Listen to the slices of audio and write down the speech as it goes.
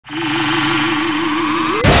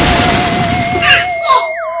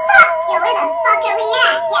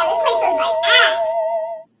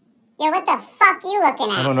what the fuck you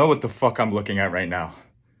looking at? I don't know what the fuck I'm looking at right now.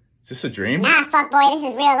 Is this a dream? Nah, fuck boy, this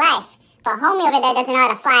is real life. But homie over there doesn't know how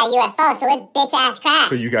to fly a UFO, so his bitch ass crashed.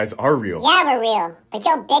 So you guys are real? Yeah, we're real. But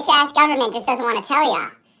your bitch ass government just doesn't want to tell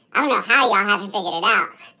y'all. I don't know how y'all haven't figured it out.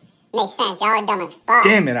 Makes sense, y'all are dumb as fuck.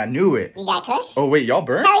 Damn it, I knew it. You got kush? Oh wait, y'all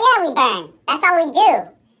burn? Hell yeah, we burn. That's all we do.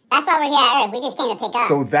 That's why we're here at Earth. We just came to pick up.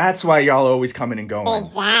 So that's why y'all always coming and going.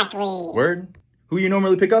 Exactly. Word? Who you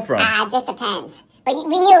normally pick up from? It just depends. But we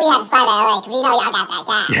knew we had to fly to LA because we know y'all got that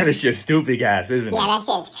gas. Yeah, this shit's stupid gas, isn't it? Yeah, that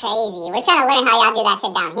shit's crazy. We're trying to learn how y'all do that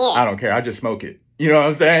shit down here. I don't care. I just smoke it. You know what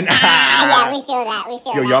I'm saying? Yeah, we feel that. We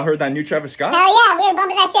feel that. Yo, y'all heard that new Travis Scott? Hell yeah, we were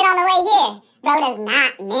bumping that shit on the way here. Bro does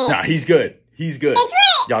not miss. Nah, he's good. He's good. It's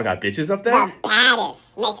lit. Y'all got bitches up there? The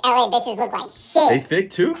baddest. Makes LA bitches look like shit. They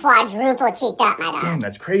thick too? Quadruple cheeked up, my dog. Damn,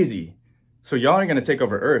 that's crazy. So y'all ain't gonna take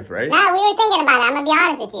over Earth, right? Nah, we were thinking about it. I'm gonna be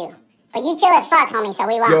honest with you. But you chill as fuck, homie, so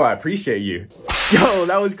we won't. Yo, I appreciate you. Yo,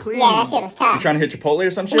 that was clean. Yeah, that shit was tough. You trying to hit Chipotle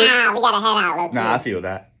or some shit? Nah, we gotta head out, low-key. Nah, I feel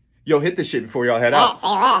that. Yo, hit this shit before y'all head out. Say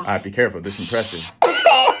less. All right, be careful. This is impressive. Yo,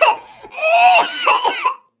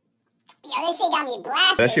 this shit got me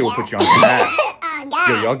blasted. That shit will put you on your ass. Oh, God.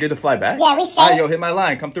 Yo, y'all get to fly back? Yeah, we straight. All right, yo, hit my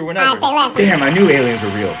line. Come through whenever. Say less. Damn, I knew aliens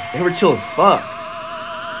were real. They were chill as fuck.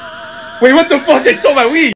 Wait, what the fuck? They stole my weed.